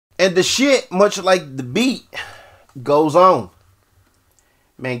And the shit, much like the beat, goes on.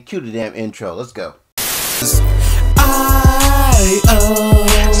 Man, cue the damn intro. Let's go. So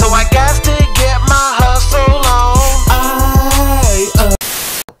I got to get my hustle on.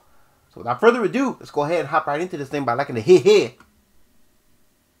 So without further ado, let's go ahead and hop right into this thing by liking the hit.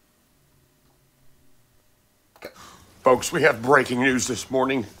 Folks, we have breaking news this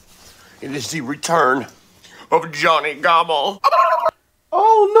morning. It is the return of Jonny Gobble.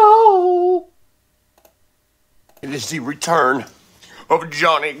 Oh no! It is the return of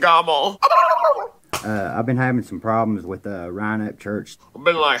Jonny Gobble. I've been having some problems with Ryan up church. I've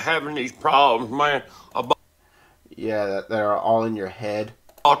been like having these problems, man. Yeah, that are all in your head.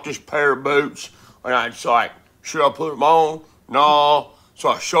 Bought this pair of boots, and I was like, should I put them on? No. So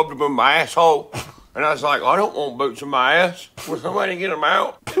I shoved them in my asshole, and I was like, I don't want boots in my ass. Will somebody get them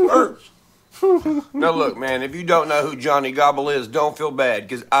out? It hurts. Now look, man, if you don't know who Jonny Gobble is, don't feel bad,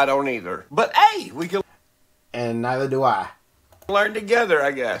 because I don't either. But hey, we can... And neither do I. Learn together,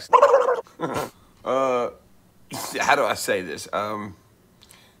 I guess. How do I say this? The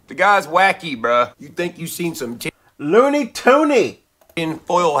guy's wacky, bruh. You think you seen some LuNaTiK in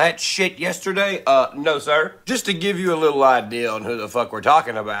foil hat shit yesterday? No, sir. Just to give you a little idea on who the fuck we're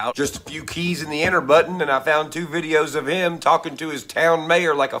talking about. Just a few keys in the enter button, and I found 2 videos of him talking to his town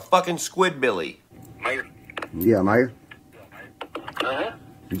mayor like a fucking squidbilly. Mayor? Yeah, Mayor. Uh-huh.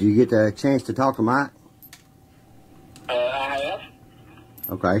 Did you get a chance to talk to Mike? I have.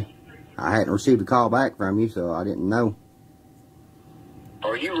 Okay. I hadn't received a call back from you, so I didn't know.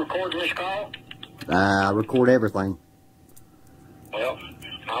 Are you recording this call? I record everything. Well,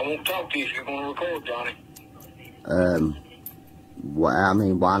 I won't talk to you if you're going to record, Johnny. Well, I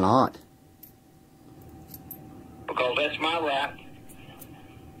mean, why not? Because that's my right.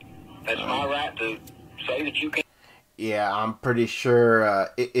 That's my right to say that you can't. Yeah, I'm pretty sure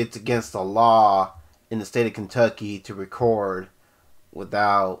it's against the law in the state of Kentucky to record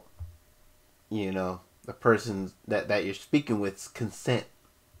without, you know, the person that you're speaking with's consent.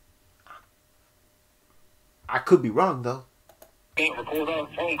 I could be wrong, though. Can't record our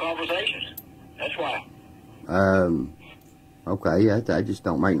phone conversations. That's why. Okay, that just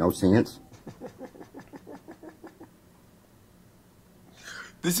don't make no sense.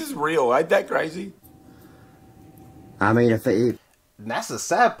 This is real. Ain't that crazy? I mean, if And that's the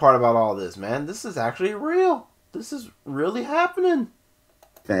sad part about all this, man. This is actually real. This is really happening.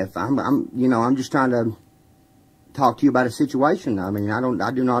 If I'm just trying to talk to you about a situation. I mean,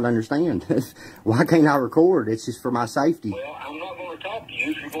 I do not understand. Why can't I record? It's just for my safety. Well, I'm not going to talk to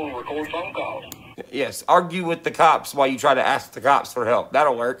you if you're going to record phone calls. Yes, argue with the cops while you try to ask the cops for help.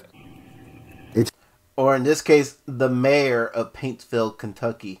 That'll work. Or in this case, the mayor of Paintsville,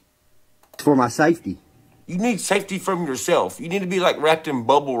 Kentucky. It's for my safety. You need safety from yourself. You need to be like wrapped in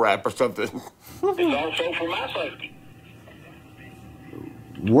bubble wrap or something. It's also for my safety.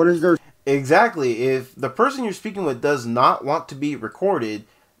 What is there? Exactly. If the person you're speaking with does not want to be recorded,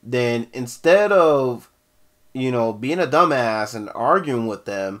 then instead of, you know, being a dumbass and arguing with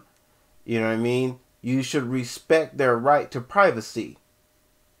them, you know what I mean, you should respect their right to privacy.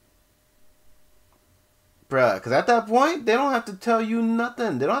 Bruh, because at that point, they don't have to tell you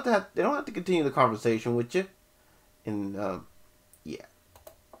nothing. They don't have to continue the conversation with you. And, yeah.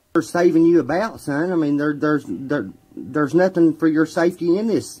 They're saving you about, son. I mean, there's nothing for your safety in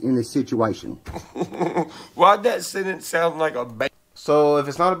this situation. Why'd that sentence sound like a So if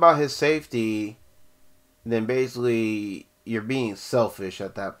it's not about his safety, then basically you're being selfish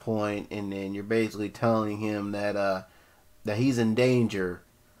at that point, and then you're basically telling him that that he's in danger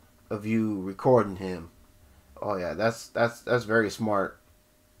of you recording him. Oh yeah, that's very smart.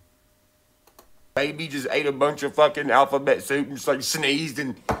 Baby just ate a bunch of fucking alphabet soup and just like sneezed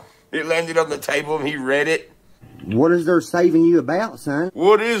and it landed on the table and he read it. What is there saving you about, son?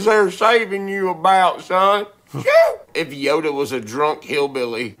 What is there saving you about, son? If Yoda was a drunk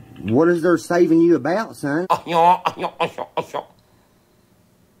hillbilly. What is there saving you about, son? God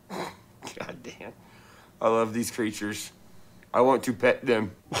damn. I love these creatures. I want to pet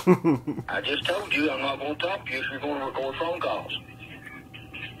them. I just told you I'm not going to talk to you if you're going to record phone calls.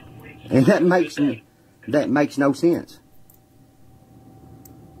 And that makes no sense.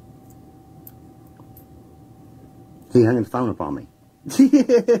 He hung the phone up on me.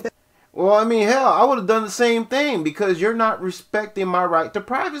 Well, I mean, hell, I would have done the same thing because you're not respecting my right to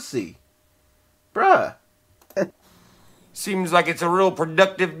privacy. Bruh. Seems like it's a real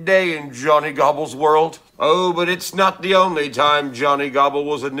productive day in Jonny Gobble's world. Oh, but it's not the only time Jonny Gobble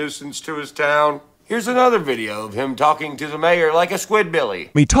was a nuisance to his town. Here's another video of him talking to the mayor like a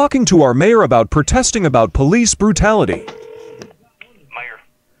squidbilly. Me talking to our mayor about protesting about police brutality. Mayor.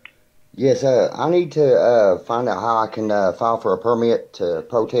 Yes, I need to find out how I can file for a permit to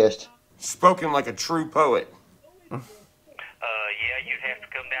protest. Spoken like a true poet. Yeah, you'd have to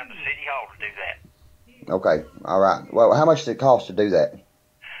come down to City Hall to do that. Okay, all right. Well, how much does it cost to do that?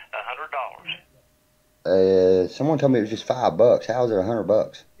 $100. Someone told me it was just $5. How is it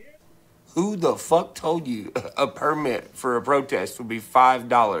 $100? Who the fuck told you a permit for a protest would be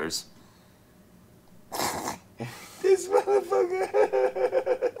 $5? This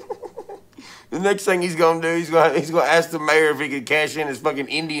motherfucker. The next thing he's gonna do, he's gonna ask the mayor if he could cash in his fucking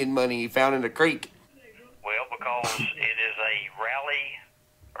Indian money he found in the creek. Well, because it is a rally.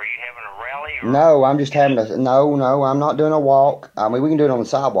 Are you having a rally? Or No, I'm just having a... No, I'm not doing a walk. I mean, we can do it on the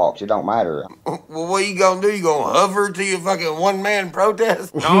sidewalks. It don't matter. Well, what you gonna do? You gonna hover to your fucking one-man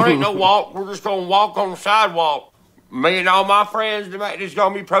protest? No, it ain't no walk. We're just gonna walk on the sidewalk. Me and all my friends just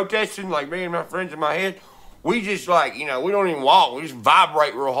gonna be protesting, like me and my friends in my head. We just like, you know, we don't even walk. We just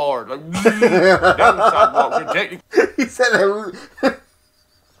vibrate real hard. Like, down the sidewalk. So technically, He said that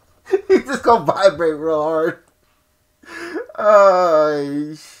he's just gonna vibrate real hard.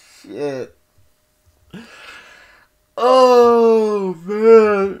 Oh shit. Oh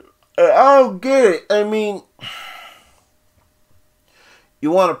man. I don't get it. I mean,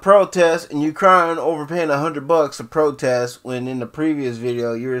 you want to protest and you're crying over paying $100 to protest when in the previous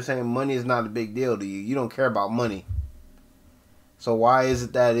video you were saying money is not a big deal to you. You don't care about money. So why is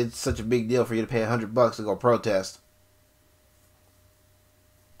it that it's such a big deal for you to pay $100 to go protest?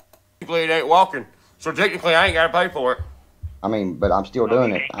 it ain't walking. So technically, I ain't gotta pay for it. I mean, but I'm still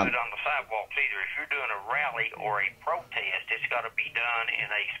doing it. You can't do it on the sidewalks either. If you're doing a rally or a protest, it's got to be done in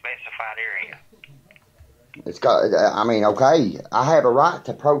a specified area. It's got... I mean, okay. I have a right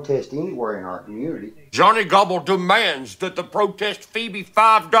to protest anywhere in our community. Johnny Gobble demands that the protest fee be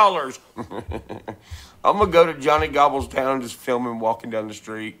 $5. I'm gonna go to Johnny Gobble's town and just film him walking down the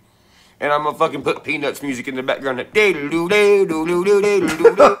street. And I'm gonna fucking put Peanuts music in the background.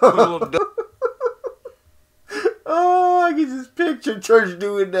 Oh, I can just picture church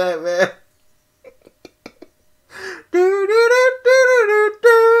doing that, man.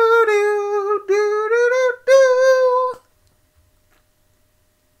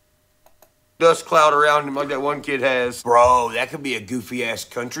 Dust cloud around him like that one kid has. Bro, that could be a goofy-ass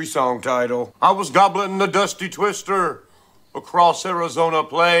country song title. I was gobbling the dusty twister across Arizona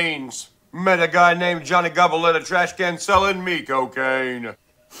plains. Met a guy named Johnny Gobble in a trash can selling me cocaine.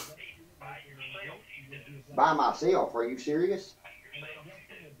 By myself? Are you serious?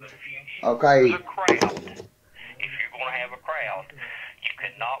 Okay. There's a crowd. If you're going to have a crowd, you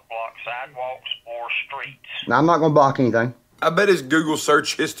cannot block sidewalks or streets. Now, I'm not going to block anything. I bet his Google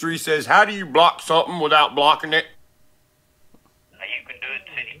search history says, how do you block something without blocking it? Now, you can do it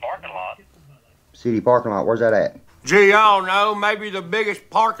in city parking lot. City parking lot. Where's that at? Gee, I don't know. Maybe the biggest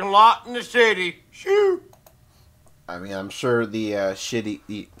parking lot in the city. Shoot. I mean, I'm sure the city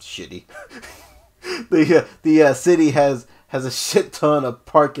has a shit ton of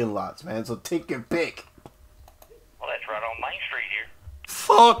parking lots, man. So take your pick. Well, that's right on Main Street here.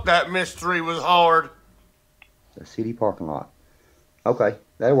 Fuck, that mystery was hard. The city parking lot. Okay,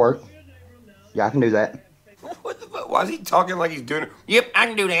 that'll work. Yeah, I can do that. What the fuck? Why is he talking like he's doing it? Yep, I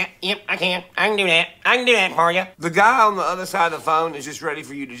can do that. Yep, I can. I can do that. I can do that for you. The guy on the other side of the phone is just ready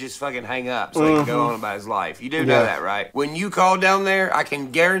for you to just fucking hang up so he can go on about his life. You do know that, right? When you call down there, I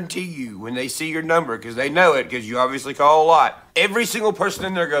can guarantee you when they see your number, because they know it, because you obviously call a lot, every single person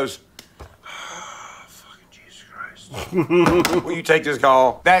in there goes, oh, fucking Jesus Christ. Will you take this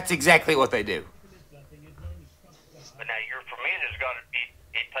call? That's exactly what they do. But now your permit has got to,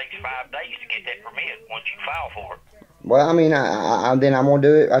 it takes 5 days to get that permit once you file for it. Well, I mean, then I'm gonna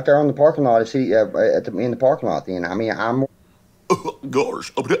do it right there on the parking lot. In the parking lot. Then I mean, I'm.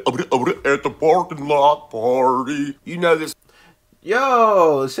 Gosh, at the parking lot party. You know this.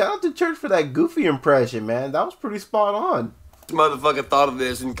 Yo, shout out to Church for that goofy impression, man. That was pretty spot on. This motherfucker thought of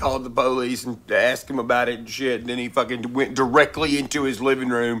this and called the police and asked him about it and shit. And then he fucking went directly into his living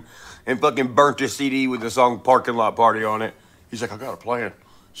room and fucking burnt a CD with the song Parking Lot Party on it. He's like, I got a plan.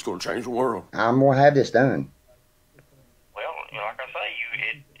 It's gonna change the world. I'm gonna have this done. Well, you know, like I say,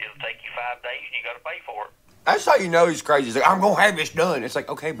 it'll take you 5 days and you got to pay for it. That's how you know he's crazy. He's like, I'm gonna have this done. It's like,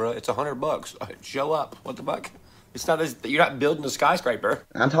 okay, bro, it's $100. Show up. What the fuck? It's not as, you're not building a skyscraper.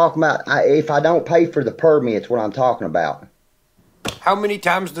 I'm talking about if I don't pay for the permits, what I'm talking about. How many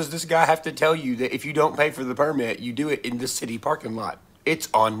times does this guy have to tell you that if you don't pay for the permit, you do it in the city parking lot? It's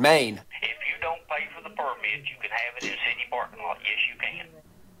on Main. If you don't pay for the permit, you can have it in city parking lot. Yes, you can.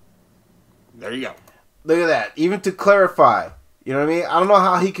 There you go. Look at that. Even to clarify, you know what I mean? I don't know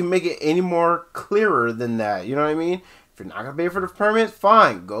how he can make it any more clearer than that. You know what I mean? If you're not going to pay for the permit,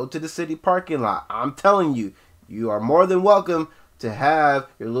 fine. Go to the city parking lot. I'm telling you, you are more than welcome to have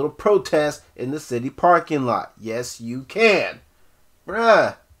your little protest in the city parking lot. Yes, you can.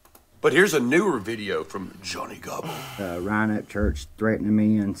 Bruh. But here's a newer video from Jonny Gobble. Ryan at church threatening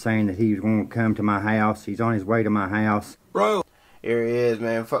me and saying that he was going to come to my house. He's on his way to my house. Bro. Here he is,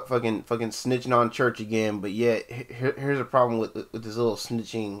 man. Fucking snitching on church again. But yet, here's a problem with this little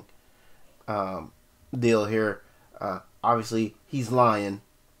snitching deal here. Obviously, he's lying.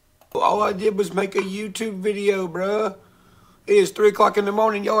 All I did was make a YouTube video, bruh. It is 3 o'clock in the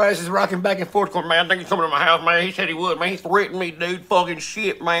morning. Your ass is rocking back and forth. Going, man, I think he's coming to my house, man. He said he would, man. He threatened me, dude. Fucking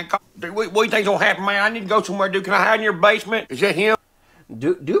shit, man. Dude, what do you think's gonna happen, man? I need to go somewhere, dude. Can I hide in your basement? Is that him?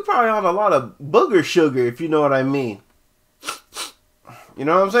 Dude probably on a lot of booger sugar, if you know what I mean. You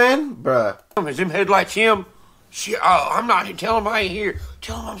know what I'm saying? Bruh. Is them headlights him? Shit, oh, I'm not here. Tell him I ain't here.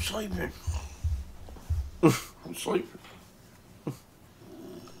 Tell him I'm sleeping. I'm sleeping. I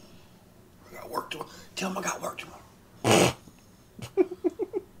got work tomorrow. Tell him I got work tomorrow.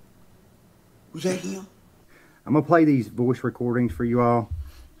 Was that him? I'm going to play these voice recordings for you all.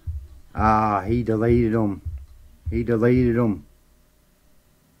 Ah, he deleted them. He deleted them.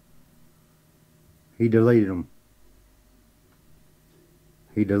 He deleted them.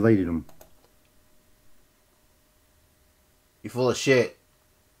 He deleted them. You full of shit.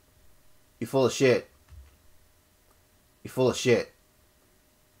 You full of shit. You full of shit.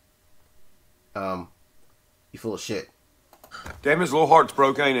 You full of shit. Damn, his little heart's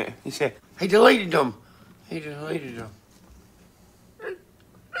broke, ain't it? He said, he deleted them. He deleted them.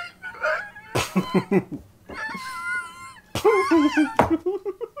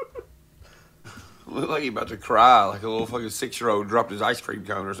 Look like he about to cry, like a little fucking 6-year-old dropped his ice cream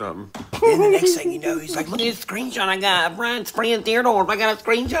cone or something. Then the next thing you know, he's like, look at this screenshot I got of Brian's friend Deerdorf. I got a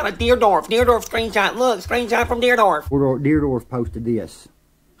screenshot of Deerdorf. Deerdorf screenshot. Look, screenshot from Deerdorf. Deerdorf posted this.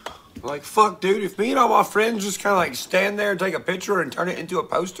 Like, fuck, dude, if me and all my friends just kind of like stand there and take a picture and turn it into a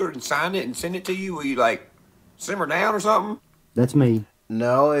poster and sign it and send it to you, will you like simmer down or something? That's me.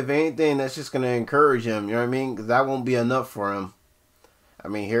 No, if anything, that's just going to encourage him. You know what I mean? Because that won't be enough for him. I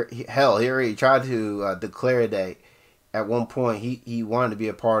mean, here he tried to declare that at one point he wanted to be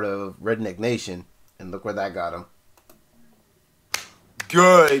a part of Redneck Nation. And look where that got him.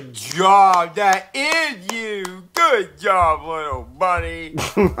 Good job. That is you. Good job, little buddy.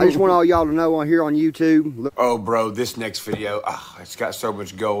 I just want all y'all to know on here on YouTube. Look, Oh, bro, this next video, it's got so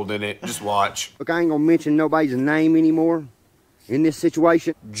much gold in it. Just watch. look, I ain't going to mention nobody's name anymore in this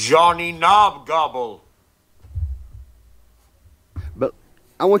situation. Jonny Knob Gobble. But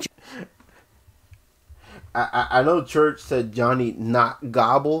I want you... I know Church said Johnny not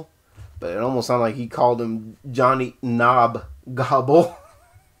Gobble, but it almost sounded like he called him Johnny Knob Gobble.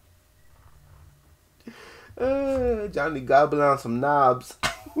 Johnny gobbling on some knobs.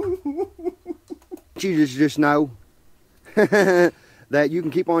 You just know that you can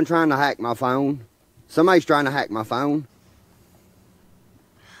keep on trying to hack my phone. Somebody's trying to hack my phone.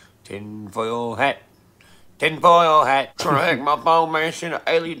 Tinfoil hat. Tinfoil hat. Trying to hack my phone, man. Send an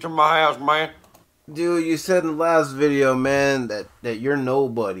alien to my house, man. Dude, you said in the last video, man, that you're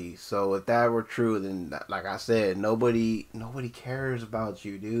nobody. So if that were true, then like I said, nobody cares about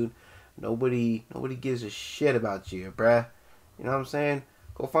you, dude. Nobody gives a shit about you, bruh. You know what I'm saying?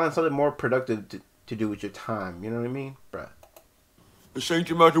 Go find something more productive to do with your time. You know what I mean, bruh? This ain't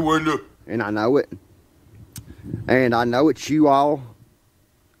him out the window. And I know it. And I know it's you all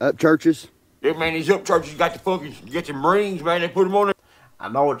up churches. Yeah, man, these up churches got the fucking, get some rings, man. They put them on it. I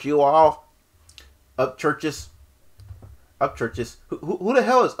know it's you all up churches. Up churches. Who the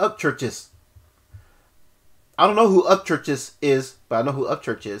hell is up churches? I don't know who up churches is, but I know who up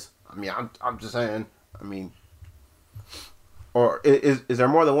church is. I mean, I'm just saying. I mean, or is there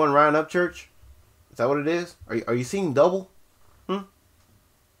more than one Ryan Upchurch? Is that what it is? Are you seeing double?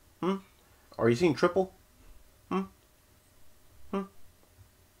 Are you seeing triple? How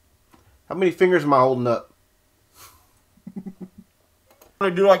many fingers am I holding up?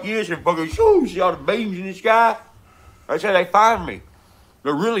 They do like this and fucking shoo, see all the beams in the sky? That's how they find me.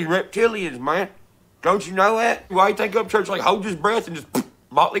 They're really reptilians, man. Don't you know that? Why you think up church like holds his breath and just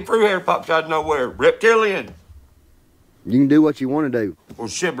Motley Crue hair pops out of nowhere? Reptilian. You can do what you want to do. Well,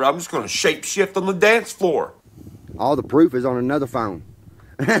 shit, bro, I'm just gonna shape shift on the dance floor. All the proof is on another phone.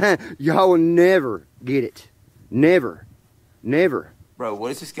 Y'all will never get it. Never. Never. Bro,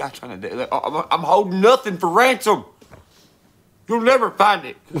 what is this guy trying to do? I'm holding nothing for ransom. You'll never find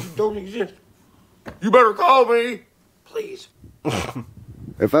it because you don't exist. You better call me, please.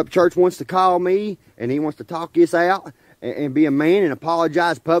 If Upchurch wants to call me and he wants to talk this out and be a man and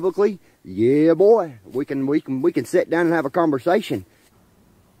apologize publicly, Yeah, boy. We can sit down and have a conversation.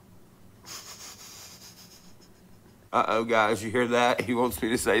 Uh-oh, guys, you hear that? He wants me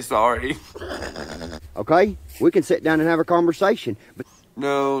to say sorry. Okay? We can sit down and have a conversation. But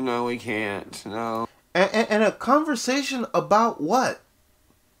No, we can't. No. And a conversation about what?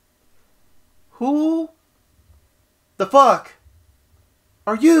 Who the fuck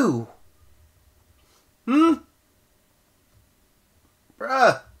are you? Bruh.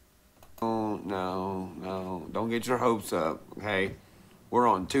 Oh, no. Don't get your hopes up, okay? We're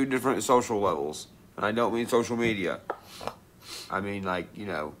on 2 different social levels. And I don't mean social media. I mean, like, you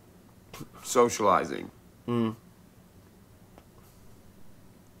know, socializing.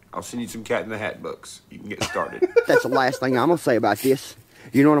 I'll send you some Cat in the Hat books. You can get started. that's the last thing I'm going to say about this.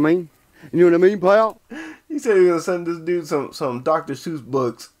 You know what I mean? You know what I mean, pal? He said he was gonna send this dude some Dr. Seuss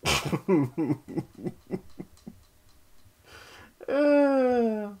books.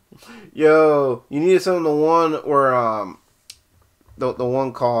 Yo, you needed some of the one where the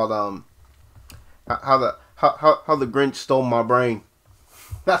one called how the Grinch stole my brain.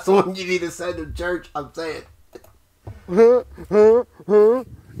 That's the one you need to send to church. I'm saying.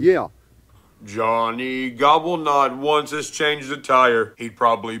 Yeah. Johnny Gobble not once has changed a tire. He'd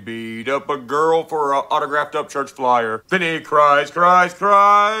probably beat up a girl for an autographed up church flyer. Then he cries.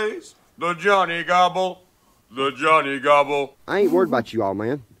 The Johnny Gobble. I ain't worried about you all,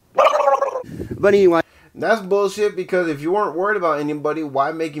 man. But anyway. That's bullshit, because if you weren't worried about anybody,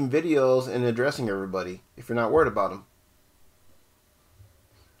 why making videos and addressing everybody if you're not worried about them?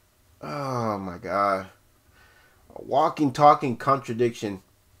 Oh my god. A walking, talking contradiction.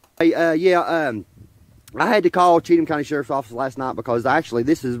 Hey, I had to call Cheatham County Sheriff's Office last night because actually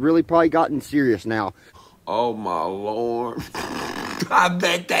this has really probably gotten serious now. Oh my Lord. I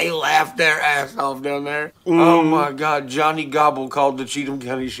bet they laughed their ass off down there. Oh my God, Johnny Gobble called the Cheatham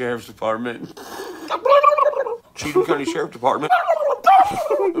County Sheriff's Department. Cheatham County Sheriff's Department.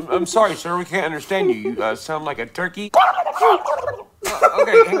 I'm sorry, sir, we can't understand you. You sound like a turkey.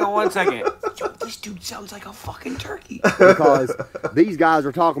 Okay, hang on 1 second. Yo, this dude sounds like a fucking turkey. Because these guys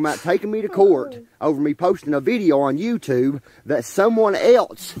are talking about taking me to court over me posting a video on YouTube that someone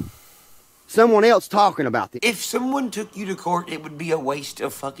else talking about this. If someone took you to court, it would be a waste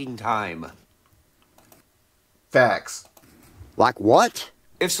of fucking time. Facts. Like what?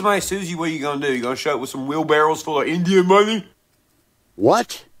 If somebody sues you, what are you gonna do? You gonna show up with some wheelbarrows full of Indian money?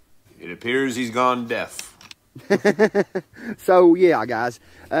 What? It appears he's gone deaf. So, yeah, guys.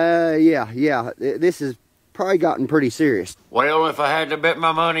 This has probably gotten pretty serious. Well, if I had to bet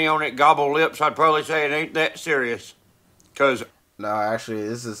my money on it, Gobble Lips, I'd probably say it ain't that serious. Cause no, actually,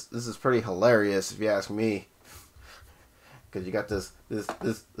 this is pretty hilarious if you ask me. Because you got this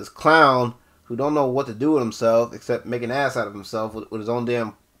clown who don't know what to do with himself except make an ass out of himself with his own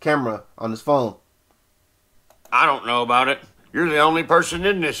damn camera on his phone. I don't know about it. You're the only person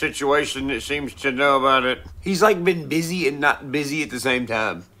in this situation that seems to know about it. He's like been busy and not busy at the same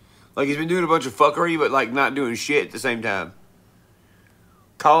time. Like he's been doing a bunch of fuckery, but like not doing shit at the same time.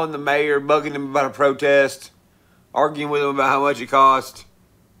 Calling the mayor, bugging him about a protest, arguing with him about how much it cost.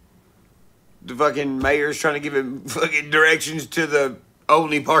 The fucking mayor's trying to give him fucking directions to the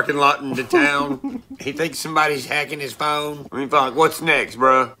only parking lot in the town. He thinks somebody's hacking his phone. I mean, fuck, what's next,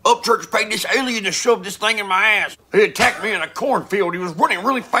 bruh? Upchurch paid this alien to shove this thing in my ass. He attacked me in a cornfield. He was running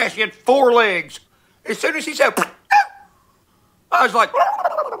really fast. He had 4 legs. As soon as he said, I was like,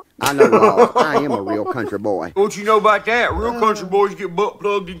 I know, Lawless. I am a real country boy. what you know about that? Real country boys get butt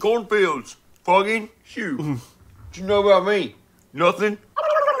plugged in cornfields. Fucking shoot. What you know about me? Nothing.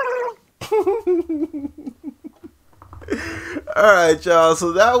 Alright, y'all,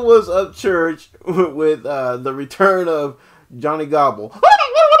 so that was Upchurch with the return of Johnny Gobble.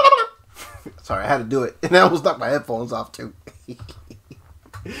 Sorry, I had to do it. And I almost knocked my headphones off, too.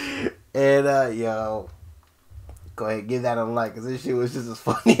 And, yo, go ahead, give that a like, because this shit was just as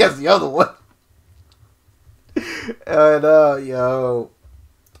funny as the other one. And, yo,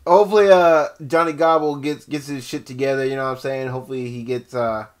 hopefully, Johnny Gobble gets his shit together, you know what I'm saying? Hopefully he gets,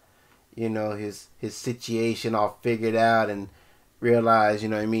 you know, his situation all figured out and realize, you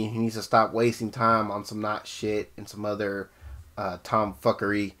know what I mean, he needs to stop wasting time on some not shit and some other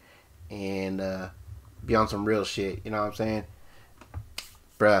tomfuckery and be on some real shit, you know what I'm saying?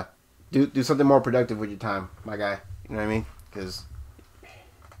 Bruh, do something more productive with your time, my guy, you know what I mean? Because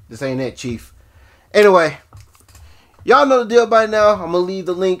this ain't it, chief. Anyway, y'all know the deal by now. I'm going to leave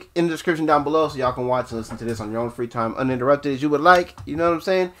the link in the description down below so y'all can watch and listen to this on your own free time uninterrupted as you would like, you know what I'm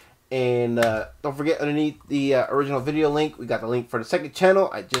saying? And don't forget, underneath the original video link, we got the link for the second channel.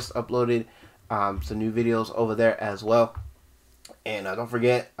 I just uploaded some new videos over there as well. And don't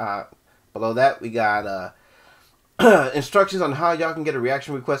forget, Below that, we got instructions on how y'all can get a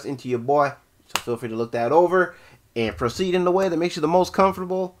reaction request into your boy. So feel free to look that over and proceed in the way that makes you the most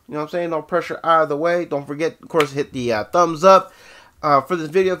comfortable. You know what I'm saying? No pressure either way. Don't forget, of course, hit the thumbs up for this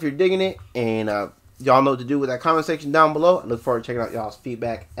video if you're digging it. And y'all know what to do with that comment section down below. I look forward to checking out y'all's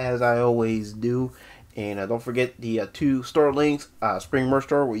feedback as I always do. And don't forget the 2 store links, Spring Merch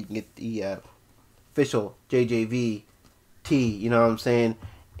Store, where you can get the official JJV tee, you know what I'm saying,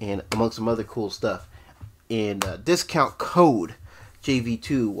 and amongst some other cool stuff. And discount code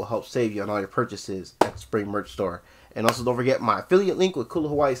JV2 will help save you on all your purchases at the Spring Merch Store. And also don't forget my affiliate link with Kula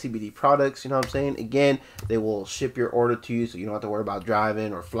Hawaii CBD products, you know what I'm saying. Again, they will ship your order to you, so you don't have to worry about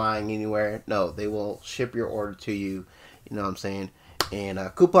driving or flying anywhere. No, they will ship your order to you, you know what I'm saying. And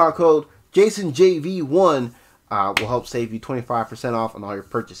coupon code JasonJV1 will help save you 25% off on all your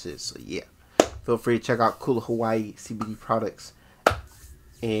purchases. So yeah, feel free to check out Kula Hawaii CBD products.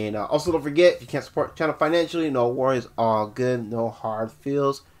 And also don't forget, if you can't support the channel financially, no worries, all good, no hard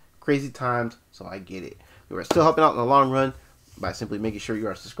feels. Crazy times, so I get it. We are still helping out in the long run by simply making sure you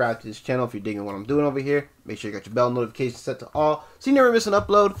are subscribed to this channel. If you're digging what I'm doing over here, make sure you got your bell notifications set to all so you never miss an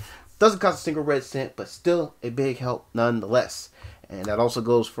upload. Doesn't cost a single red cent, but still a big help nonetheless. And that also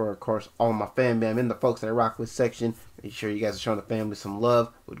goes for, of course, all my fam bam and the folks that I rock with section. Make sure you guys are showing the family some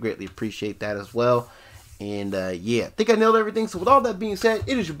love. Would greatly appreciate that as well. And yeah, I think I nailed everything. So with all that being said,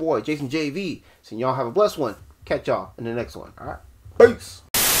 it is your boy, Jason JV. So y'all have a blessed one. Catch y'all in the next one. All right. Peace.